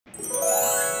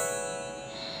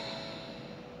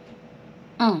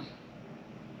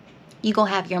You're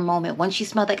gonna have your moment. Once you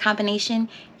smell that combination,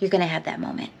 you're gonna have that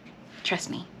moment.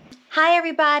 Trust me. Hi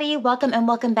everybody, welcome and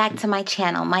welcome back to my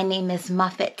channel. My name is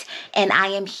Muffet and I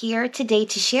am here today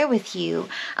to share with you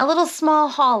a little small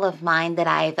haul of mine that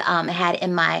I've had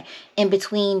in my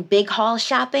in-between big haul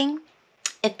shopping,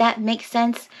 if that makes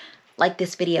sense. Like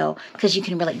this video, because you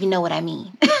can really, you know what I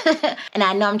mean. And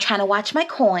I know I'm trying to watch my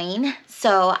coin,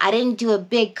 so I didn't do a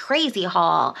big crazy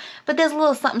haul, but there's a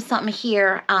little something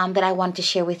here that I wanted to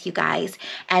share with you guys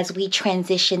as we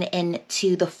transition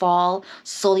into the fall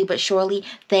slowly but surely.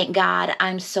 Thank God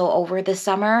I'm so over the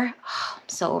summer. Oh, I'm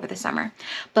so over the summer.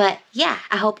 But yeah,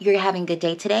 I hope you're having a good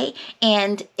day today,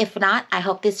 and if not, I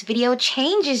hope this video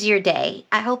changes your day.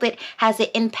 I hope it has an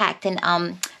impact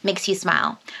and makes you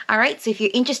smile. All right, so if you're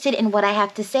interested in what I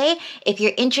have to say, if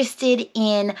you're interested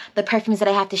in the perfumes that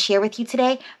I have to share with you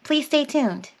today, please stay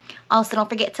tuned. Also, don't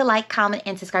forget to like, comment,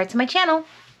 and subscribe to my channel.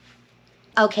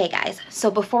 Okay guys,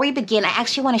 so before we begin, I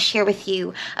actually want to share with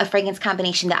you a fragrance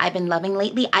combination that I've been loving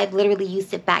lately. I've literally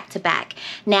used it back to back.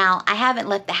 Now, I haven't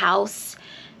left the house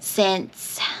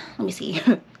since, let me see,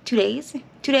 2 days?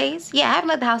 2 days? Yeah, I haven't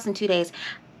left the house in 2 days.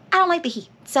 I don't like the heat.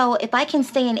 So if I can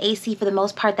stay in AC for the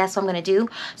most part, that's what I'm going to do.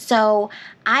 So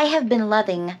I have been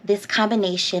loving this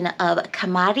combination of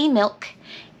Commodity Milk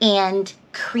and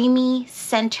Creamy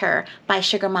Center by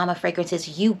Sugar Mama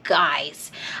fragrances. You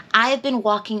guys, I've been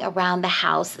walking around the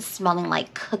house smelling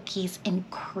like cookies and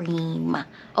cream.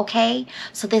 Okay,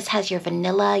 so this has your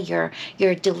vanilla, your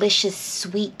delicious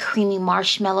sweet creamy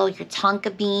marshmallow, your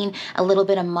tonka bean, a little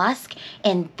bit of musk,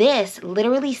 and this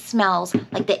literally smells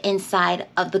like the inside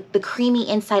of the creamy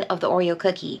inside of the Oreo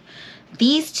cookie.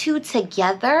 These two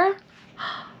together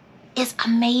is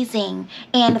amazing.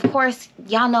 And of course,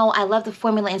 y'all know I love the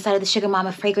formula inside of the Sugar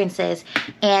Mama fragrances,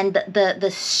 and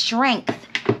the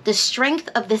strength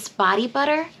of this body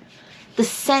butter, the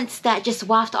scents that just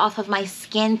waft off of my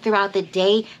skin throughout the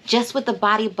day just with the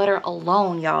body butter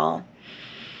alone, y'all.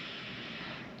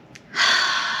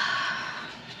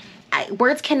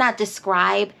 Words cannot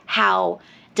describe how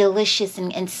delicious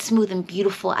and smooth and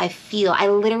beautiful I feel. I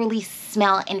literally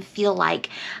smell and feel like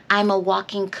I'm a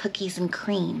walking cookies and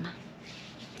cream.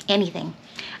 Anything.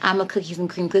 I'm a cookies and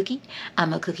cream cookie.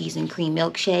 I'm a cookies and cream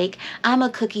milkshake. I'm a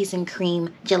cookies and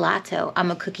cream gelato.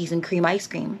 I'm a cookies and cream ice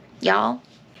cream. Y'all,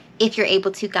 if you're able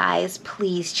to, guys,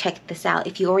 please check this out.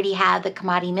 If you already have the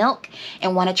Commodity Milk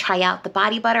and want to try out the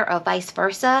body butter or vice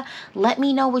versa, let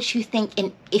me know what you think.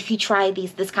 And if you try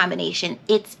this combination,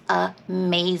 it's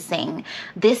amazing.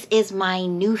 This is my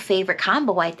new favorite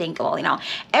combo, I think. Well, you know,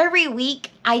 every week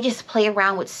I just play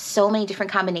around with so many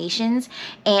different combinations.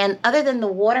 And other than the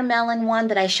watermelon one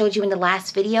that I showed you in the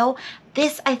last video,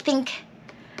 this, I think,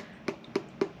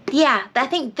 yeah, I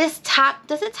think this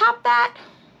does it top that?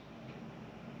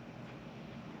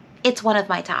 It's one of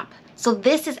my top. So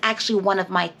this is actually one of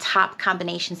my top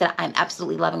combinations that I'm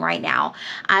absolutely loving right now.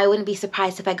 I wouldn't be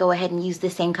surprised if I go ahead and use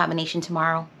the same combination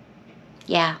tomorrow.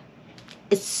 Yeah,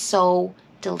 it's so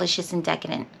delicious and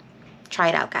decadent. Try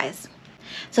it out, guys.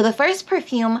 So the first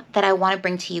perfume that I want to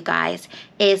bring to you guys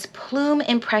is Plume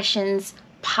Impressions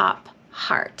Pop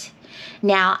Heart.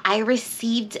 Now, I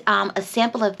received a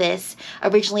sample of this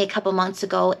originally a couple months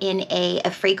ago in a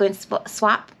fragrance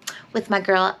swap with my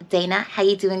girl Dana. How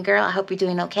you doing, girl? I hope you're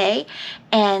doing okay.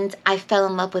 And I fell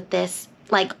in love with this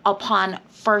like upon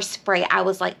first spray. I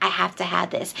was like, I have to have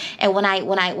this. And when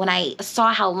I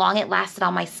saw how long it lasted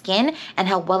on my skin and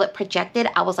how well it projected,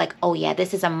 I was like, oh yeah,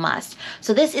 this is a must.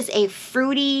 So this is a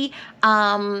fruity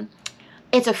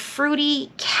it's a fruity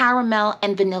caramel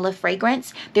and vanilla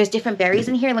fragrance. There's different berries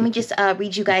in here. Let me just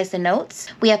read you guys the notes.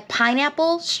 We have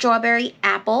pineapple, strawberry,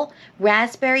 apple,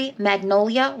 raspberry,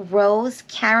 magnolia, rose,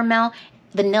 caramel,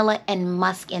 vanilla, and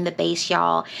musk in the base,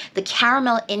 y'all. The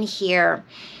caramel in here,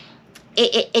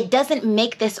 it doesn't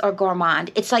make this or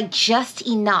gourmand. It's like just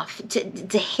enough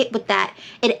to hit with that.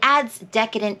 It adds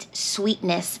decadent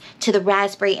sweetness to the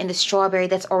raspberry and the strawberry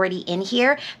that's already in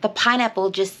here. The pineapple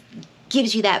just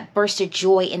gives you that burst of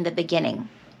joy in the beginning.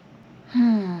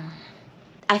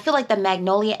 I feel like the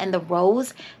magnolia and the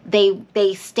rose,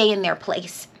 they stay in their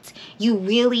place. You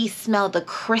really smell the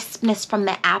crispness from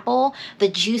the apple, the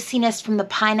juiciness from the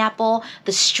pineapple,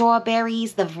 the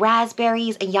strawberries, the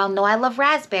raspberries, and y'all know I love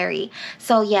raspberry.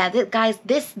 So yeah, guys,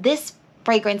 this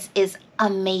fragrance is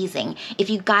amazing. If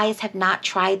you guys have not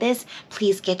tried this,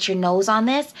 please get your nose on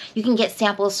this. You can get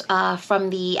samples from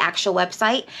the actual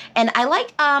website. And I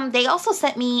like, they also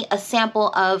sent me a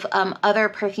sample of other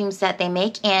perfumes that they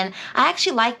make. And I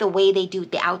actually like the way they do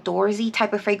the outdoorsy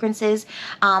type of fragrances.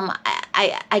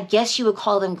 I guess you would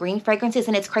call them green fragrances.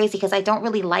 And it's crazy because I don't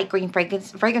really like green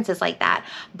fragrances like that.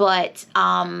 But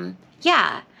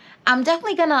yeah, I'm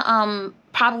definitely gonna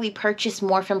probably purchase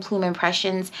more from Plume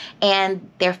Impressions, and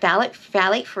they're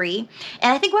phthalate free.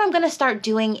 And I think what I'm gonna start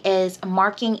doing is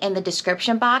marking in the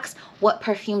description box what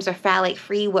perfumes are phthalate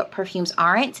free, what perfumes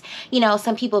aren't. You know,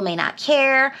 some people may not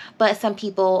care, but some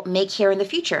people may care in the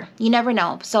future. You never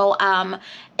know. So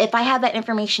if I have that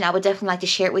information, I would definitely like to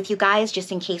share it with you guys,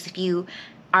 just in case if you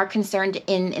are concerned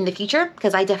in the future,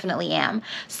 because I definitely am.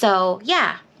 So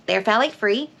yeah, they're phthalate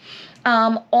free.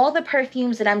 All the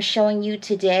perfumes that I'm showing you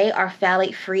today are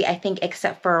phthalate free, I think,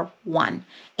 except for one.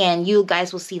 And you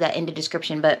guys will see that in the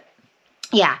description. But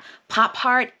yeah, Pop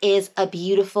Heart is a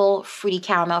beautiful fruity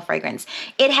caramel fragrance.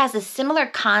 It has a similar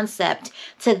concept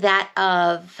to that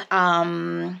of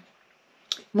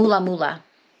Mula Mula.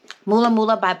 Mula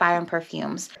Mula by Byron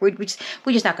Perfumes. We're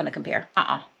just not going to compare.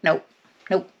 Nope.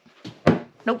 Nope.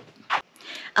 Nope.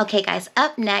 Okay, guys,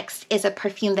 up next is a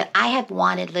perfume that I have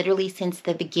wanted literally since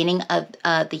the beginning of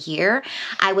the year.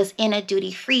 I was in a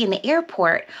duty-free in the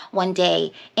airport one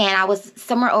day, and I was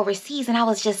somewhere overseas, and I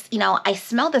was just, you know, I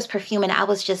smelled this perfume, and I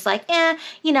was just like,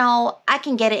 you know, I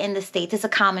can get it in the States. It's a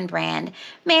common brand.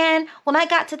 Man, when I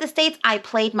got to the States, I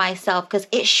played myself because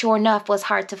it sure enough was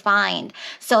hard to find.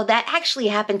 So that actually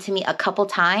happened to me a couple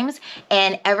times,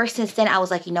 and ever since then, I was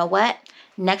like, you know what?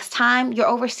 Next time you're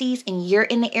overseas and you're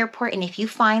in the airport, and if you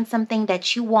find something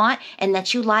that you want and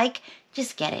that you like,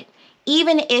 just get it.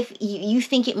 Even if you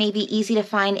think it may be easy to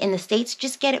find in the States,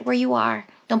 just get it where you are.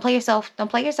 Don't play yourself.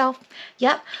 Don't play yourself.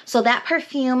 Yep. So that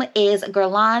perfume is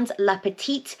Guerlain's La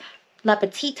Petite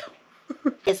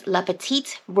is La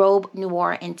Petite Robe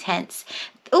Noire Intense.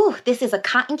 Ooh, this is a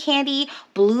cotton candy,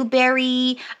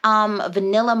 blueberry,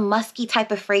 vanilla musky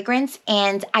type of fragrance.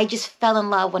 And I just fell in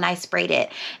love when I sprayed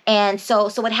it. And so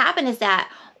what happened is that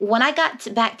when I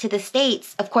got back to the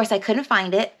States, of course, I couldn't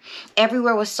find it.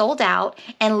 Everywhere was sold out.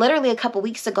 And literally a couple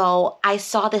weeks ago, I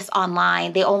saw this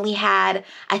online. They only had,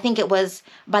 I think it was,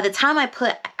 by the time I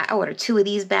ordered 2 of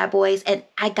these bad boys, and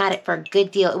I got it for a good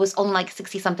deal. It was only like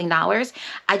 $60-something.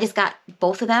 I just got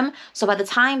both of them. So by the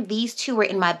time these 2 were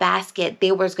in my basket,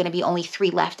 there was going to be only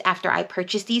 3 left after I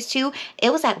purchased these 2.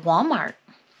 It was at Walmart.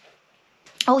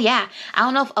 Oh yeah, I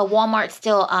don't know if a Walmart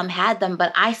still had them,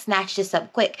 but I snatched this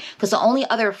up quick because the only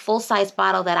other full-size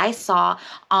bottle that I saw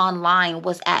online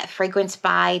was at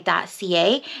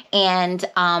fragrancebuy.ca,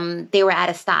 and they were out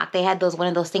of stock. They had one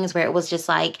of those things where it was just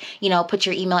like, you know, put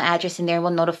your email address in there and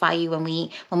we'll notify you when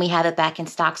we have it back in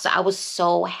stock. So I was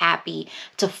so happy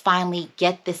to finally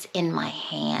get this in my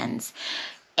hands.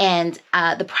 And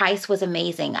the price was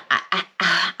amazing.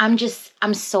 I'm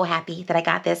so happy that I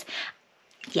got this.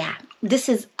 Yeah, this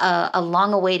is a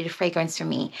long-awaited fragrance for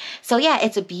me. So yeah,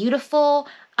 it's a beautiful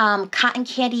cotton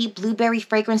candy blueberry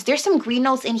fragrance. There's some green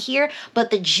notes in here, but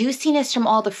the juiciness from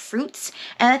all the fruits.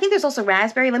 And I think there's also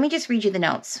raspberry. Let me just read you the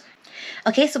notes.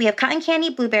 Okay, so we have cotton candy,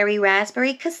 blueberry,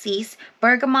 raspberry, cassis,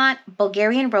 bergamot,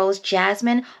 Bulgarian rose,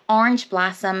 jasmine, orange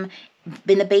blossom.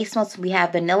 In the base notes, we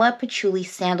have vanilla, patchouli,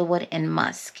 sandalwood, and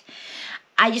musk.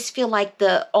 I just feel like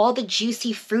all the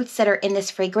juicy fruits that are in this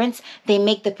fragrance, they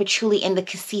make the patchouli and the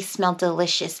cassis smell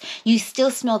delicious. You still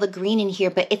smell the green in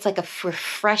here, but it's like a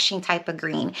refreshing type of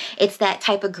green. It's that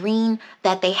type of green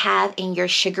that they have in your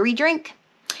sugary drink.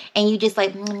 And you just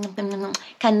like kind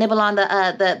of nibble on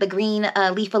the green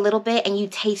leaf a little bit, and you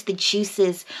taste the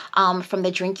juices from the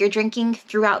drink you're drinking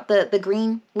throughout the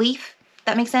green leaf.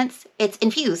 That makes sense? It's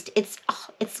infused. It's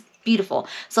beautiful.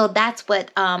 So that's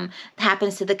what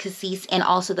happens to the cassis and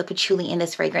also the patchouli in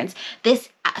this fragrance.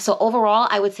 So overall,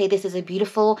 I would say this is a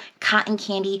beautiful cotton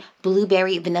candy,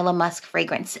 blueberry, vanilla musk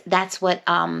fragrance. That's what,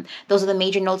 those are the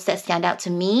major notes that stand out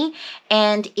to me.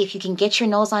 And if you can get your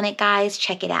nose on it, guys,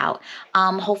 check it out.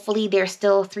 Hopefully there's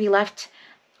still 3 left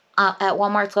at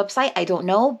Walmart's website. I don't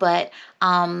know, but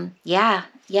yeah,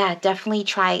 definitely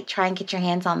try and get your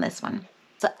hands on this one.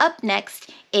 So up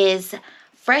next is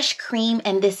Fresh Cream,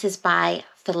 and this is by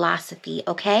Philosophy,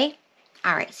 okay?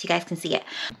 All right, so you guys can see it.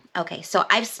 Okay, so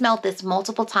I've smelled this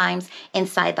multiple times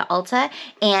inside the Ulta,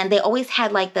 and they always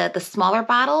had like the smaller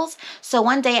bottles. So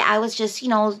one day I was just, you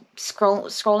know,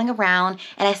 scrolling around,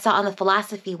 and I saw on the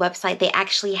Philosophy website they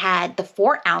actually had the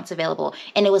 4 ounce available,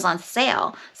 and it was on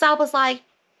sale. So I was like,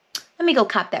 Let me go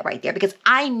cop that right there because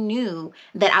I knew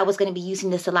that I was going to be using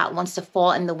this a lot once the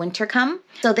fall and the winter come.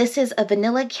 So this is a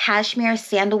vanilla, cashmere,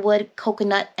 sandalwood,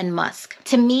 coconut, and musk.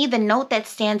 To me, the note that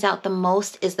stands out the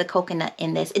most is the coconut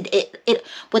in this. It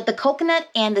with the coconut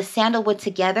and the sandalwood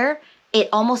together, it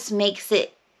almost makes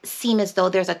it seem as though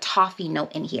there's a toffee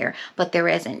note in here, but there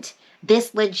isn't.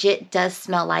 This legit does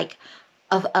smell like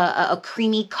a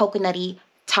creamy, coconutty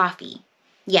toffee.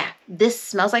 Yeah, this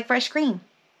smells like fresh cream.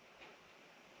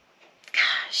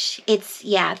 Gosh,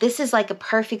 this is like a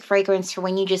perfect fragrance for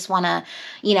when you just want to,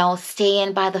 you know, stay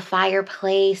in by the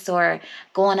fireplace or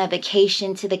go on a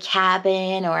vacation to the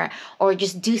cabin or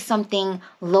just do something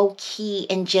low key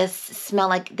and just smell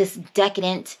like this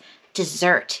decadent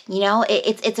dessert. You know,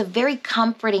 it's a very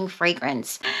comforting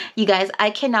fragrance. You guys, I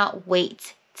cannot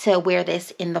wait to wear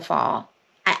this in the fall.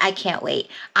 I can't wait.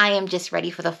 I am just ready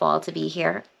for the fall to be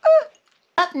here.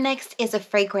 Up next is a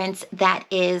fragrance that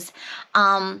is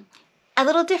a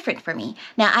little different for me.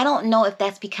 Now, I don't know if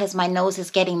that's because my nose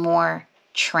is getting more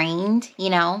trained, you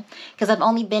know, because I've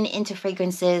only been into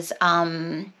fragrances,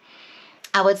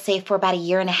 I would say for about 1.5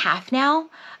 years now.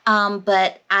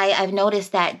 But I've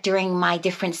noticed that during my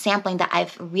different sampling that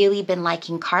I've really been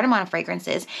liking cardamom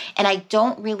fragrances. And I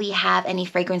don't really have any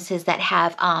fragrances that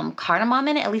have cardamom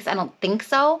in it. At least I don't think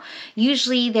so.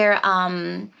 Usually they're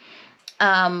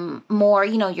more,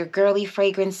 you know, your girly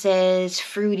fragrances,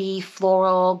 fruity,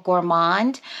 floral,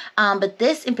 gourmand. But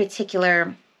this in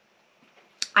particular,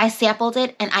 I sampled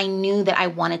it and I knew that I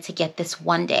wanted to get this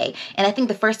one day. And I think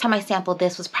the first time I sampled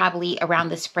this was probably around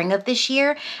the spring of this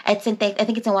year. I think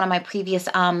it's in one of my previous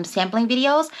sampling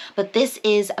videos, but this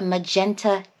is a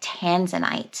Magenta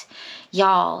Tanzanite.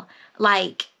 Y'all,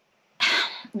 like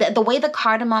the way the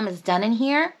cardamom is done in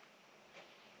here,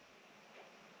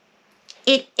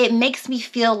 it makes me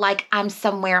feel like I'm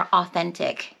somewhere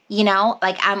authentic, you know,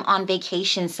 like I'm on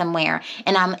vacation somewhere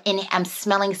and I'm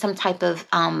smelling some type of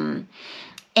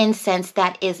incense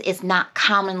that is not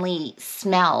commonly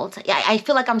smelled. I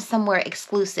feel like I'm somewhere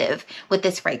exclusive with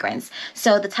this fragrance.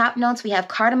 So the top notes, we have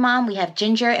cardamom, we have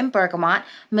ginger and bergamot.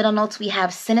 Middle notes, we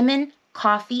have cinnamon,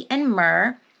 coffee, and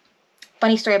myrrh.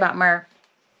 Funny story about myrrh.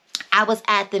 I was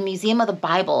at the Museum of the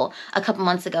Bible a couple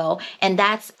months ago, and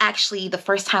that's actually the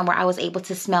first time where I was able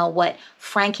to smell what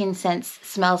frankincense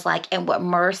smells like and what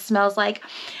myrrh smells like.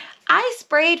 I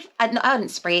didn't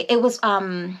spray it. It was,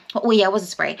 well, yeah, it was a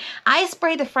spray. I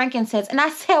sprayed the frankincense and I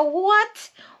said, what?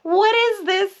 What is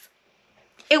this?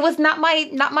 It was not my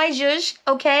zhuzh,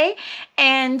 okay?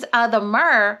 And the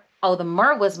myrrh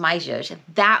was my zhuzh.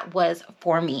 That was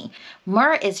for me.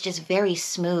 Myrrh is just very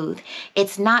smooth.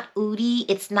 It's not oody.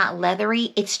 It's not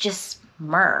leathery. It's just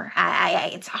myrrh.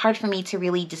 It's hard for me to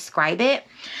really describe it.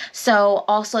 So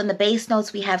also in the base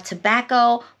notes, we have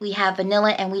tobacco, we have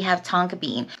vanilla, and we have tonka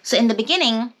bean. So in the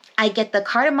beginning, I get the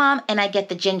cardamom and I get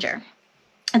the ginger.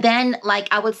 Then, like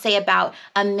I would say about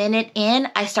a minute in,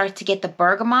 I start to get the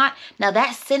bergamot. Now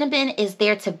that cinnamon is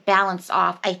there to balance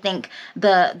off, I think,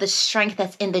 the strength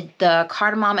that's in the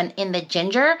cardamom and in the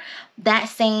ginger. That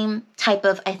same type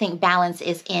of, I think, balance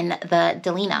is in the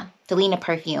Delina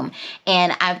perfume.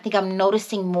 And I think I'm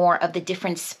noticing more of the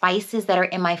different spices that are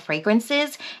in my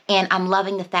fragrances. And I'm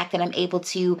loving the fact that I'm able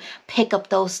to pick up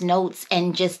those notes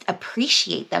and just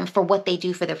appreciate them for what they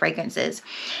do for the fragrances.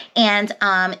 And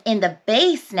in the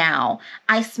base now,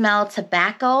 I smell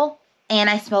tobacco and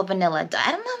I smell vanilla.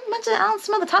 I don't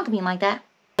smell the tonka bean like that.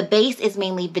 The base is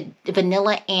mainly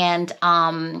vanilla and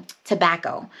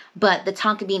tobacco, but the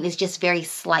tonka bean is just very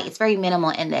slight. It's very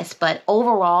minimal in this, but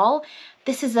overall,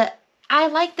 I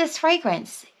like this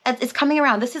fragrance. It's coming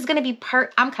around. This is going to be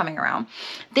I'm coming around.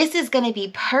 This is going to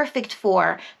be perfect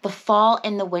for the fall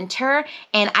and the winter.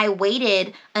 And I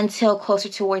waited until closer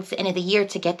towards the end of the year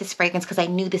to get this fragrance because I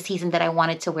knew the season that I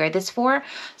wanted to wear this for.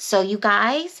 So you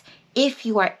guys, if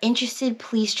you are interested,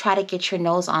 please try to get your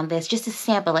nose on this just to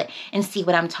sample it and see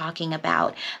what I'm talking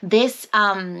about. This,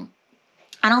 I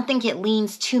don't think it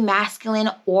leans too masculine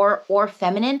or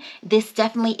feminine. This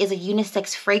definitely is a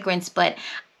unisex fragrance, but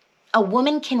a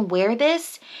woman can wear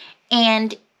this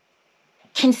and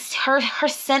her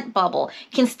scent bubble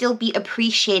can still be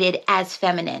appreciated as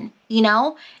feminine. You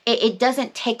know, it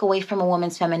doesn't take away from a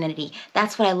woman's femininity.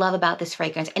 That's what I love about this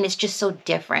fragrance. And it's just so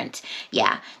different.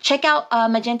 Yeah. Check out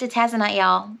Magenta Tanzanite,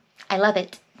 y'all. I love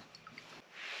it.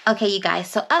 Okay, you guys.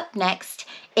 So up next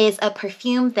is a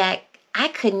perfume that I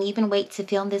couldn't even wait to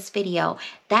film this video.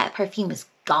 That perfume is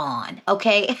gone.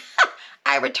 Okay.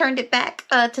 I returned it back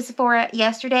to Sephora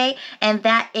yesterday, and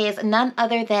that is none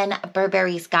other than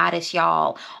Burberry's Goddess,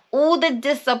 y'all. Oh, the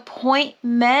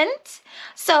disappointment.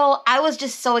 So I was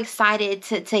just so excited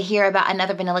to hear about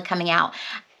another vanilla coming out.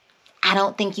 I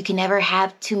don't think you can ever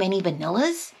have too many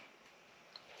vanillas,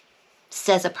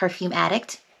 says a perfume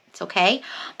addict. It's okay.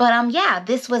 But yeah,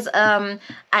 this was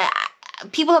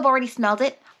people have already smelled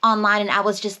it online, and I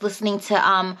was just listening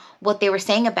to what they were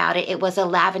saying about it. It was a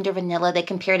lavender vanilla. They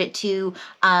compared it to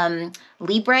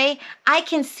Libre. I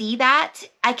can see that.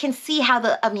 I can see how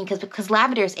because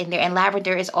lavender is in there, and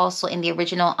lavender is also in the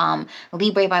original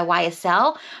Libre by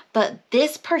YSL. But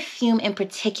this perfume in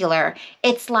particular,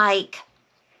 it's like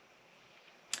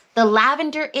the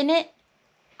lavender in it,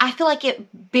 I feel like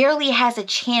it barely has a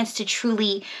chance to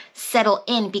truly settle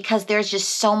in because there's just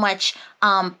so much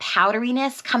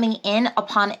powderiness coming in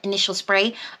upon initial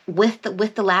spray with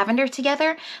the lavender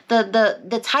together.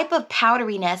 The type of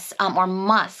powderiness or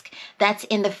musk that's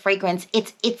in the fragrance,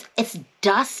 it's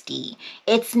dusty.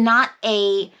 It's not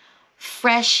a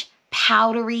fresh,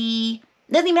 powdery.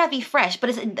 Doesn't even have to be fresh,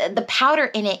 but the powder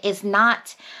in it is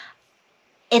not.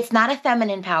 It's not a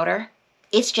feminine powder.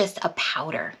 It's just a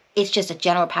powder. It's just a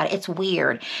general powder. It's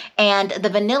weird. And the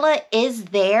vanilla is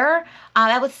there.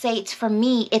 I would say it's, for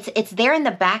me, it's there in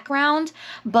the background,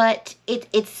 but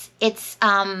it's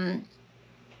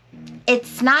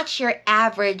not your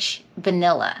average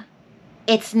vanilla.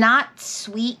 It's not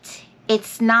sweet. It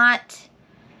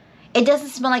doesn't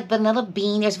smell like vanilla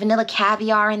bean. There's vanilla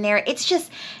caviar in there. It's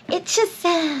just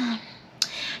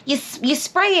you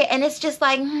spray it and it's just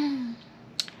like,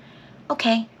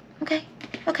 okay.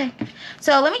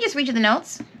 So let me just read you the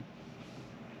notes.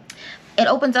 It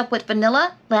opens up with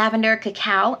vanilla, lavender,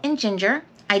 cacao, and ginger.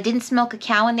 I didn't smell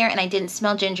cacao in there, and I didn't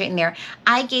smell ginger in there.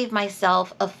 I gave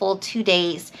myself a full 2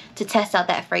 days to test out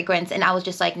that fragrance, and I was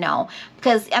just like, no.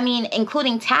 Because, I mean,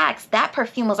 including tax, that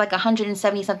perfume was like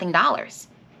 $170 something.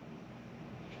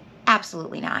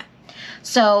 Absolutely not.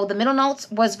 So the middle notes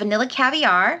was vanilla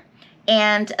caviar,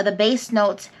 and the base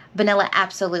notes, vanilla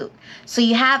absolute. So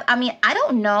you have, I mean, I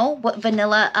don't know what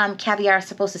vanilla caviar is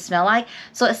supposed to smell like.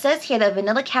 So it says here that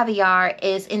vanilla caviar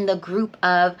is in the group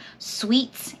of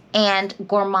sweets and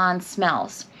gourmand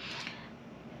smells.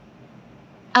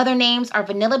 Other names are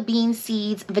vanilla bean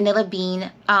seeds, vanilla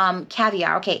bean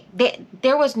caviar. Okay,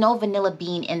 there was no vanilla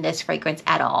bean in this fragrance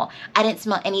at all. I didn't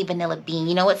smell any vanilla bean.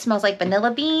 You know what smells like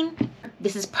vanilla bean?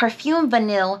 This is Perfume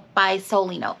Vanille by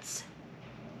Soli Notes.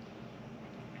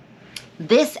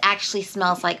 This actually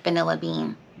smells like vanilla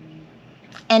bean.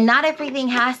 And not everything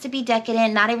has to be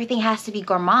decadent. Not everything has to be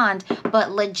gourmand.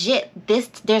 But legit,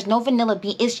 there's no vanilla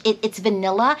bean. It's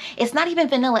vanilla. It's not even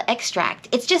vanilla extract.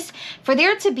 It's just, for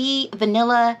there to be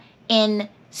vanilla in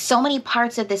so many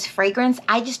parts of this fragrance,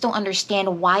 I just don't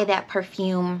understand why that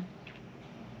perfume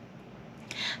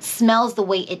smells the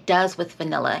way it does with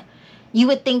vanilla. You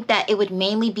would think that it would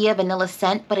mainly be a vanilla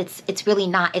scent, but it's really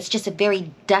not. It's just a very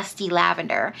dusty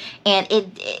lavender, and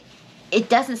it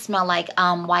doesn't smell like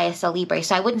YSL Libre.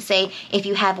 So I wouldn't say if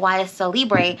you have YSL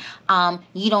Libre,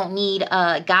 you don't need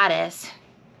a Goddess.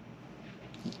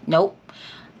 Nope.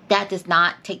 That does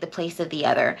not take the place of the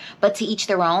other, but to each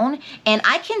their own. And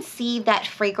I can see that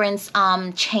fragrance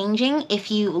changing if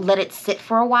you let it sit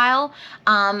for a while.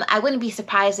 I wouldn't be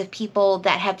surprised if people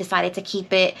that have decided to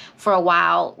keep it for a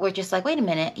while were just like, wait a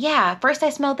minute, yeah, first I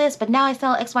smelled this, but now I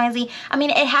smell X, Y, and Z. I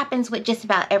mean, it happens with just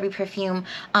about every perfume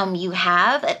you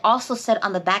have. It also said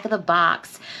on the back of the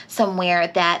box somewhere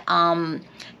that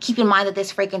keep in mind that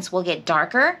this fragrance will get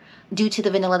darker due to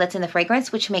the vanilla that's in the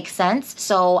fragrance, which makes sense.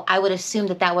 So I would assume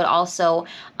that that would also,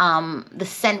 the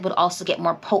scent would also get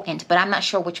more potent, but I'm not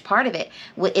sure which part of it.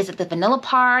 Is it the vanilla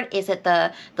part? Is it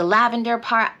the lavender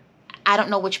part? I don't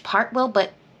know which part will,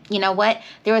 but you know what?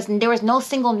 There was no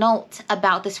single note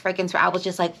about this fragrance where I was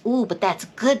just like, ooh, but that's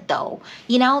good though.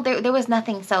 You know, there was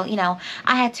nothing. So, you know,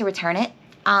 I had to return it.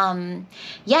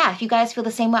 Yeah, if you guys feel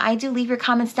the same way I do, leave your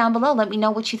comments down below. Let me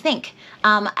know what you think.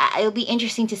 It'll be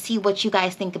interesting to see what you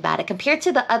guys think about it compared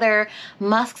to the other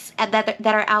musks that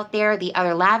are out there, the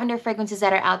other lavender fragrances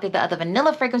that are out there, the other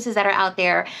vanilla fragrances that are out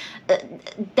there.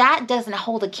 That doesn't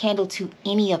hold a candle to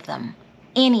any of them.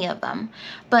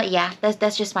 But yeah,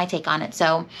 that's just my take on it.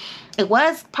 So it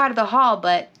was part of the haul,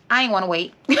 but I didn't want to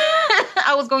wait.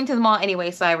 I was going to the mall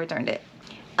anyway, so I returned it.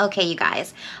 Okay, you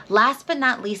guys, last but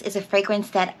not least is a fragrance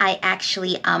that I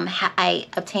actually I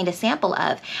obtained a sample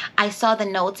of. I saw the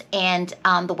notes and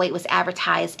the way it was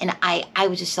advertised, and I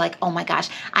was just like, oh my gosh,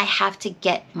 I have to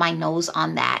get my nose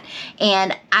on that.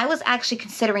 And I was actually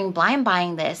considering blind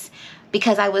buying this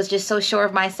because I was just so sure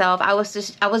of myself. I was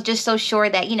just so sure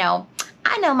that, you know,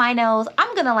 I know my nose,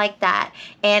 I'm gonna like that.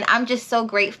 And I'm just so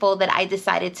grateful that I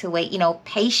decided to wait. You know,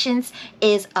 patience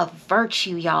is a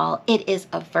virtue, y'all. It is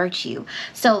a virtue.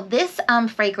 So this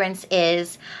fragrance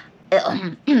is,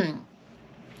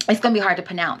 it's gonna be hard to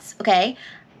pronounce, okay?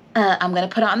 I'm going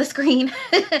to put it on the screen.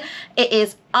 It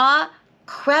is A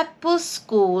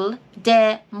Crépuscule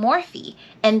de Morphée.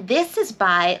 And this is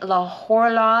by La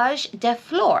Horloge de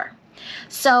Flore.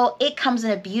 So it comes in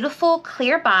a beautiful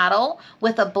clear bottle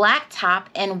with a black top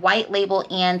and white label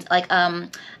and like a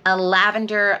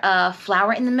lavender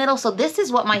flower in the middle. So this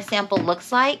is what my sample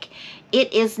looks like.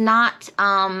 It is not,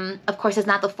 of course, it's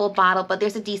not the full bottle, but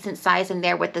there's a decent size in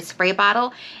there with the spray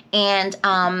bottle. And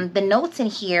the notes in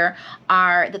here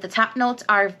are that the top notes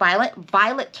are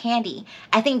violet candy.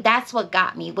 I think that's what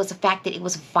got me, was the fact that it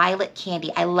was violet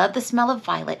candy. I love the smell of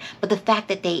violet, but the fact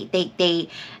that they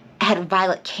had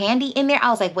violet candy in there,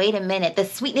 I was like, wait a minute, the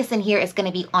sweetness in here is going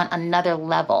to be on another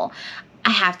level.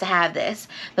 I have to have this.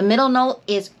 The middle note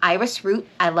is iris root.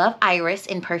 I love iris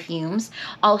in perfumes.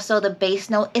 Also, the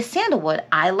base note is sandalwood.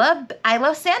 I love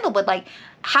sandalwood. Like,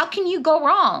 how can you go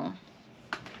wrong?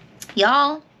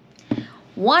 Y'all,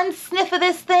 one sniff of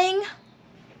this thing,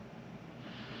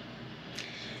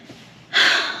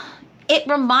 it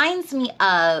reminds me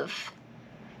of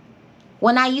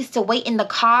when I used to wait in the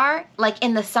car, like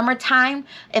in the summertime,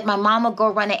 if my mom would go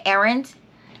run an errand,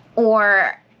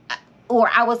 or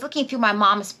I was looking through my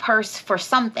mom's purse for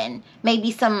something,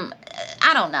 maybe some,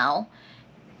 I don't know,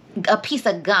 a piece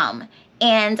of gum,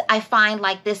 and I find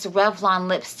like this Revlon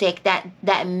lipstick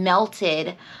that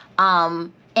melted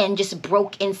and just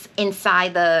broke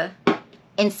inside the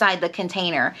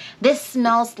container. This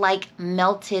smells like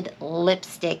melted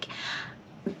lipstick.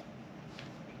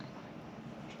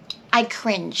 I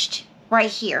cringed right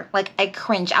here. Like, I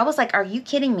cringed. I was like, are you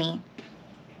kidding me?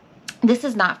 This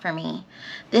is not for me.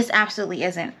 This absolutely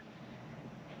isn't.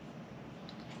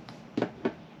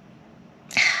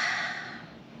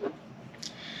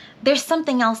 There's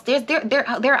something else. There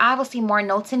are obviously more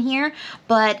notes in here,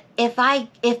 but if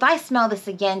I smell this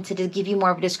again to give you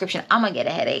more of a description, I'm gonna get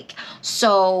a headache.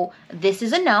 So this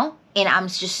is a no, and I'm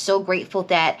just so grateful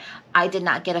that I did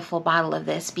not get a full bottle of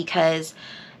this, because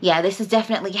yeah, this is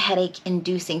definitely headache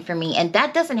inducing for me. And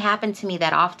that doesn't happen to me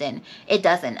that often. It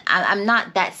doesn't. I'm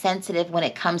not that sensitive when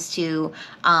it comes to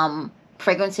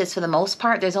fragrances for the most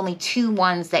part. There's only 2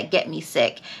 ones that get me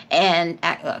sick. And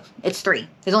it's 3.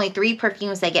 There's only 3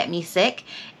 perfumes that get me sick.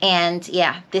 And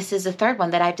yeah, this is the 3rd one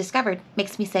that I've discovered.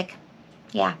 Makes me sick.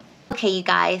 Yeah. Okay, you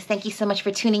guys, thank you so much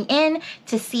for tuning in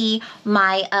to see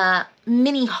my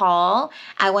mini haul.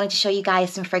 I wanted to show you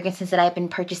guys some fragrances that I've been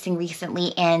purchasing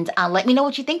recently, and let me know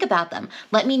what you think about them.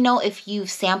 Let me know if you've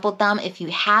sampled them, if you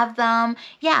have them.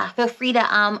 Yeah, feel free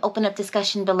to open up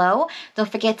discussion below.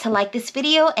 Don't forget to like this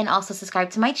video and also subscribe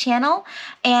to my channel,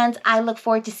 and I look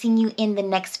forward to seeing you in the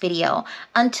next video.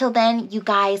 Until then, you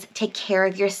guys, take care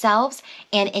of yourselves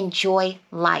and enjoy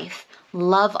life.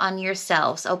 Love on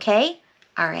yourselves, okay?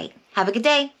 All right. Have a good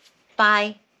day.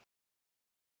 Bye.